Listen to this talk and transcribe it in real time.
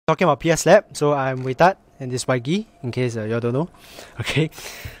talking about PS Lab. So I'm Wei Tat and this is Waigi, in case you all don't know. Okay,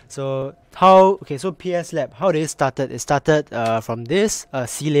 so so PS Lab, how did it started? It started from this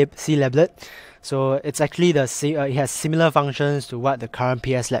C-lablet. So it's actually it has similar functions to what the current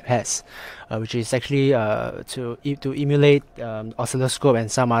PS Lab has, which is actually to emulate oscilloscope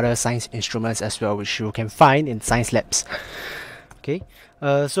and some other science instruments as well, which you can find in science labs. Okay,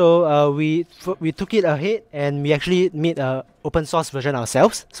 so we took it ahead and we actually made an open source version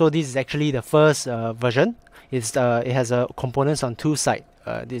ourselves. So this is actually the first version. It has components on two sides.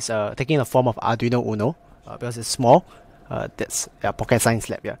 This taking the form of Arduino Uno because it's small. That's Pocket Science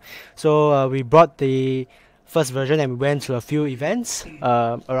Lab. Yeah. So we brought the first version and we went to a few events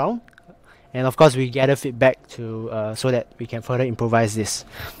around, and of course we gathered feedback to so that we can further improvise this.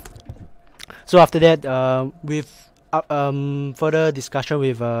 So after that, with further discussion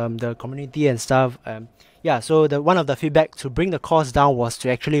with the community and stuff, so one of the feedback to bring the cost down was to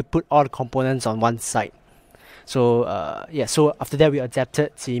actually put all the components on one side. So so after that we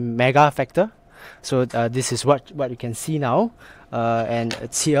adapted the mega factor. So this is what you can see now, and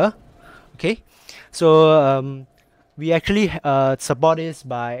it's here. Okay, so we actually support this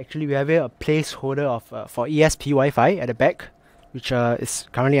by we have a placeholder of for ESP Wi-Fi at the back, which is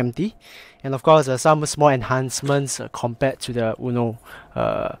currently empty, and of course some small enhancements compared to the Uno.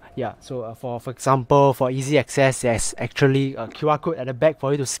 So for example, for easy access, there's actually a QR code at the back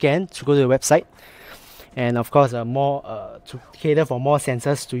for you to scan to go to the website, and of course more to cater for more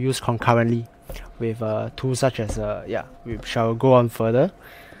sensors to use concurrently with tools such as we shall go on further.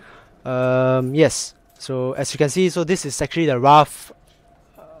 Yes, so as you can see, so this is actually the rough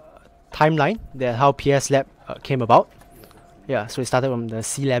timeline that how PS Lab came about. Yeah, so it started from the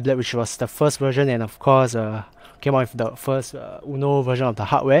C-lablet, which was the first version, and of course came out with the first Uno version of the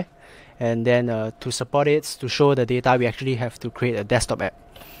hardware, and then to support it, to show the data, we actually have to create a desktop app.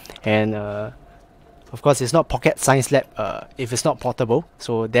 And of course, it's not Pocket Science Lab if it's not portable,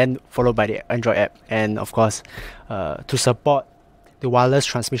 so then followed by the Android app, and of course to support the wireless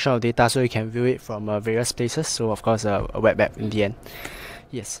transmission of data so you can view it from various places, so of course a web app in the end.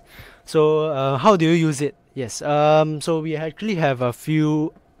 Yes, so how do you use it? Yes, so we actually have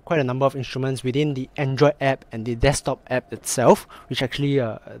quite a number of instruments within the Android app and the desktop app itself, which actually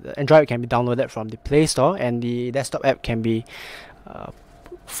the Android can be downloaded from the Play Store and the desktop app can be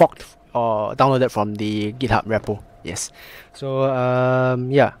forked or downloaded from the GitHub repo. Yes, so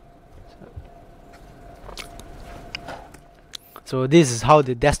so this is how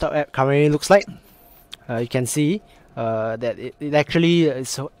the desktop app currently looks like. You can see that it actually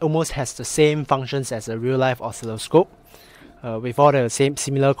almost has the same functions as a real-life oscilloscope, with all the same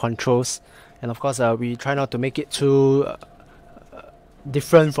similar controls, and of course we try not to make it too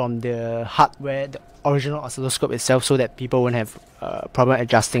different from the hardware, the original oscilloscope itself, so that people won't have problem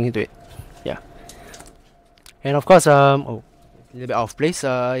adjusting to it. Yeah, and of course a little bit out of place.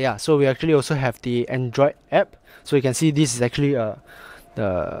 So we actually also have the Android app. So you can see this is actually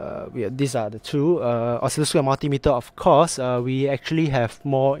these are the two oscilloscope and multimeter. Of course, we actually have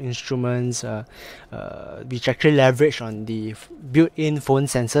more instruments which actually leverage on the built-in phone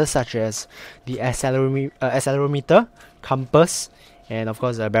sensors, such as the accelerometer, compass, and of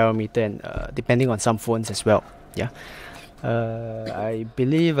course a barometer, and depending on some phones as well. Yeah, I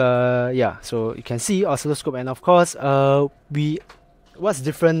believe so you can see oscilloscope, and of course what's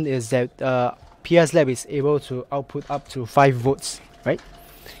different is that PS Lab is able to output up to 5 volts, right?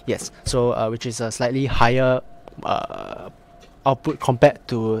 Yes, so which is a slightly higher output compared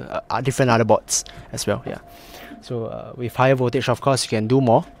to different other boards as well. Yeah, so with higher voltage, of course, you can do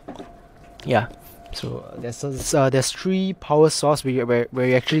more. Yeah, so there's 3 power source where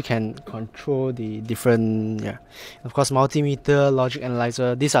you actually can control the different, of course, multimeter, logic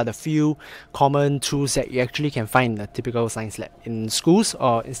analyzer. These are the few common tools that you actually can find in a typical science lab in schools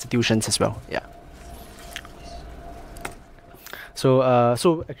or institutions as well. Yeah. So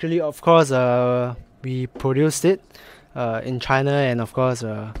actually, of course, we produced it in China, and of course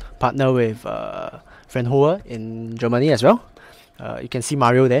partner with Fraunhofer in Germany as well. You can see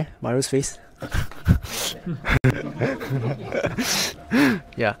Mario there, Mario's face.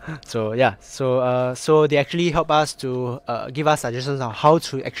 So they actually help us to give us suggestions on how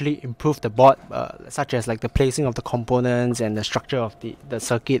to actually improve the board, such as like the placing of the components and the structure of the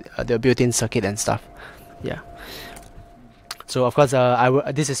circuit, the built-in circuit and stuff. Yeah. So of course,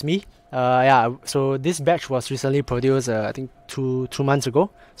 this is me. So this batch was recently produced, I think two months ago.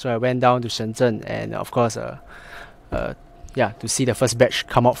 So I went down to Shenzhen, and of course, to see the first batch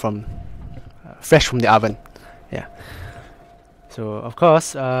come out from fresh from the oven. Yeah. So of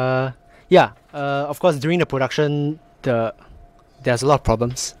course, during the production, there's a lot of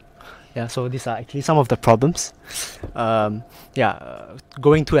problems. Yeah, so these are actually some of the problems. Going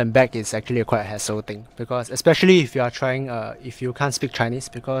to and back is actually quite a hassle thing, because especially if you are trying, if you can't speak Chinese,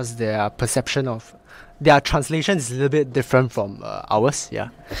 because their perception of their translation is a little bit different from ours. Yeah,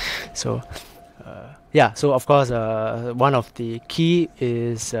 so so of course, one of the key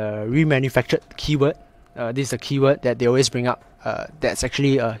is remanufactured keyword. This is a keyword that they always bring up. That's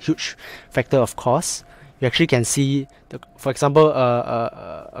actually a huge factor of cost. You actually can see, for example,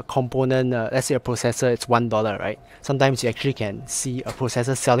 a component, let's say a processor, it's $1, right? Sometimes you actually can see a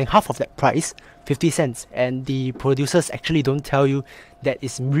processor selling half of that price, 50 cents, and the producers actually don't tell you that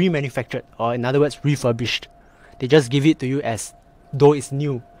it's remanufactured, or in other words, refurbished. They just give it to you as though it's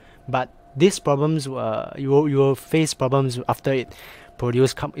new. But these problems, you will face problems after it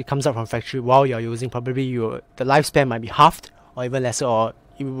comes out from factory while you're using. Probably the lifespan might be halved or even lesser, or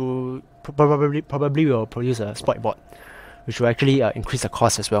you probably will produce a spoiled board, which will actually increase the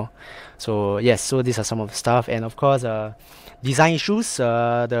cost as well. So yes, so these are some of the stuff, and of course, design issues.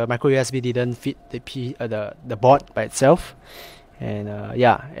 The micro USB didn't fit the board by itself, and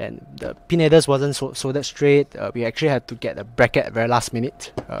and the pin headers wasn't soldered straight. We actually had to get a bracket at very last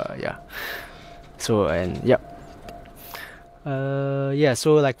minute. So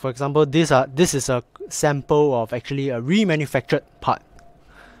so like for example, this is a sample of actually a remanufactured part.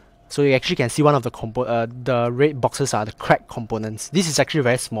 So you actually can see one of the red boxes are the cracked components. This is actually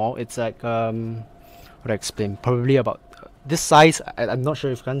very small. It's like what do I explain? Probably about this size. I'm not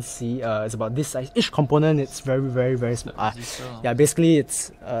sure if you can see. It's about this size. Each component is very small. Basically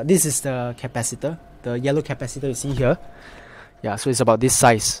it's this is the capacitor, the yellow capacitor you see here. Yeah, so it's about this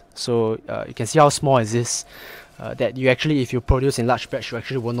size. So you can see how small is this. That you actually, if you produce in large batch, you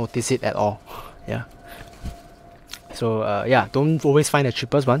actually won't notice it at all. Yeah. So don't always find the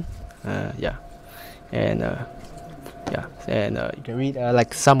cheapest one. You can read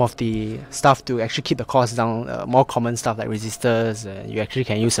like some of the stuff to actually keep the cost down. More common stuff like resistors. You actually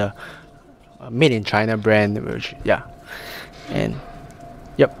can use a made in China brand, which and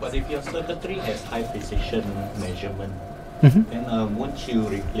yep. But if your circuitry has high precision measurement, then won't you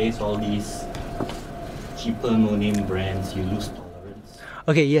replace all these cheaper no-name brands? You lose tolerance.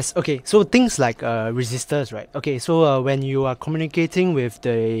 Okay, yes, okay. So things like resistors, right? Okay, so when you are communicating with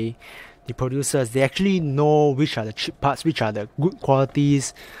the producers, they actually know which are the cheap parts, which are the good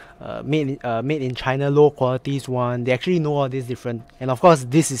qualities, made in China, low qualities one. They actually know all these different, and of course,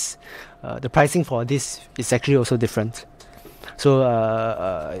 this is the pricing for this is actually also different. So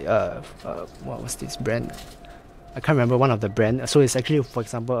what was this brand? I can't remember one of the brand. So it's actually, for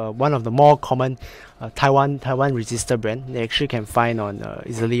example, one of the more common Taiwan resistor brand. They actually can find on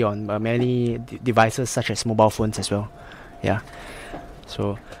easily on many devices such as mobile phones as well. Yeah.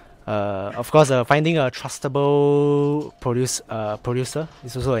 So of course, finding a trustable producer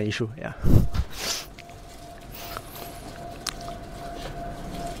is also an issue. Yeah.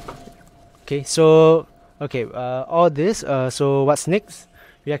 Okay. So all this. So what's next?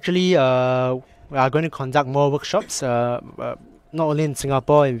 We actually we are going to conduct more workshops, not only in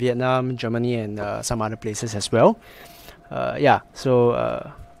Singapore, in Vietnam, Germany, and some other places as well.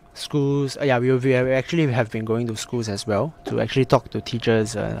 Schools. We actually have been going to schools as well to actually talk to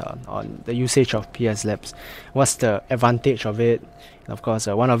teachers on the usage of PS Labs. What's the advantage of it? And of course,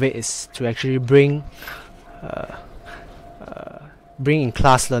 one of it is to actually bring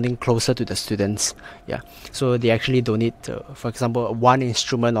in-class learning closer to the students. So they actually don't need to, for example, one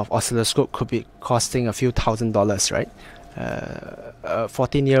instrument of oscilloscope could be costing a few $1,000s, right? A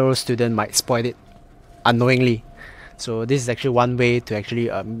 14-year-old student might spoil it unknowingly. So this is actually one way to actually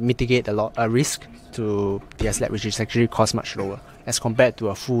mitigate a risk to PS Lab, which is actually cost much lower as compared to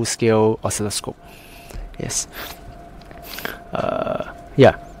a full-scale oscilloscope. Yes.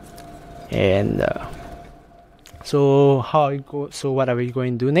 So what are we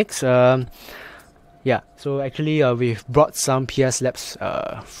going to do next? So actually we've brought some PS Labs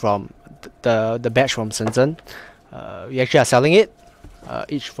from the batch from Shenzhen. We actually are selling it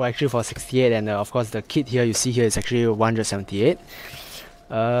each for 68, and of course the kit here you see here is actually 178.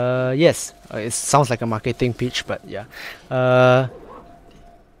 It sounds like a marketing pitch, but so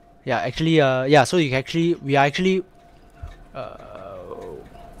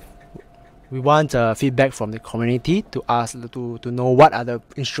we want feedback from the community to ask to know what are the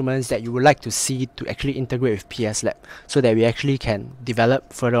instruments that you would like to see to actually integrate with PS Lab, so that we actually can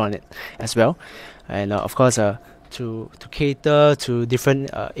develop further on it as well, and of course to cater to different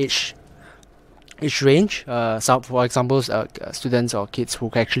age range. Some, for example, students or kids who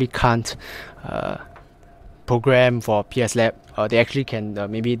actually can't program for PS Lab, they actually can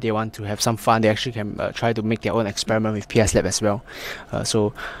maybe they want to have some fun. They actually can try to make their own experiment with PS Lab as well.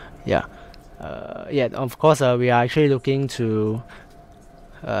 Yeah. Yeah, of course, we are actually looking to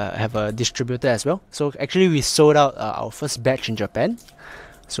have a distributor as well. So actually, we sold out our first batch in Japan.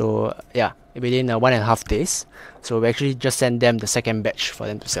 So yeah, within 1.5 days. So we actually just sent them the second batch for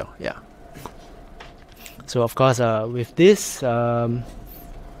them to sell. Yeah. So of course, with this,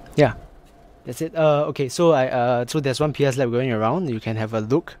 yeah, that's it. Okay, so so there's one PS Lab going around. You can have a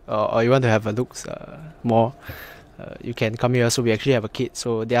look, or you want to have a look more. You can come here. So we actually have a kit.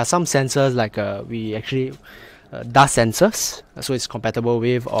 So there are some sensors like we actually dust sensors, so it's compatible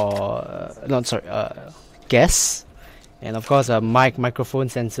with, or not sorry, gas, and of course microphone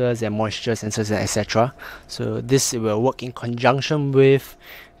sensors and moisture sensors, etc. So this will work in conjunction with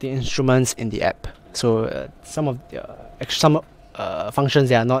the instruments in the app. So some of the functions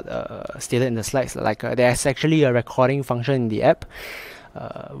that are not stated in the slides, like there's actually a recording function in the app.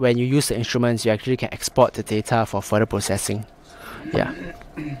 When you use the instruments, you actually can export the data for further processing. Yeah.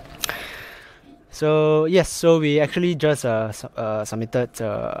 So yes, so we actually just submitted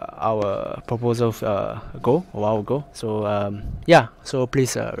our proposal a while ago. So yeah, so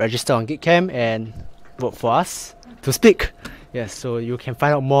please register on GitCamp and vote for us to speak. Yes, so you can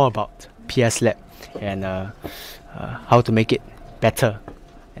find out more about PS Lab and how to make it better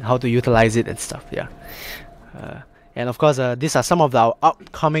and how to utilize it and stuff. Yeah. And of course, these are some of our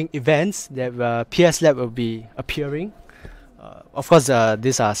upcoming events that PS Lab will be appearing. Of course,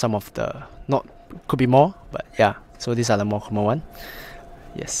 these are some of the, could be more, but yeah. So these are the more common one.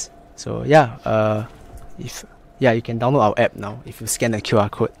 Yes. So yeah, you can download our app now if you scan the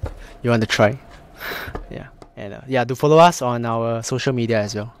QR code. You want to try? Yeah. And yeah, do follow us on our social media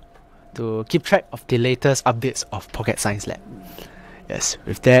as well to keep track of the latest updates of Pocket Science Lab. Yes.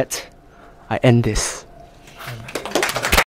 With that, I end this.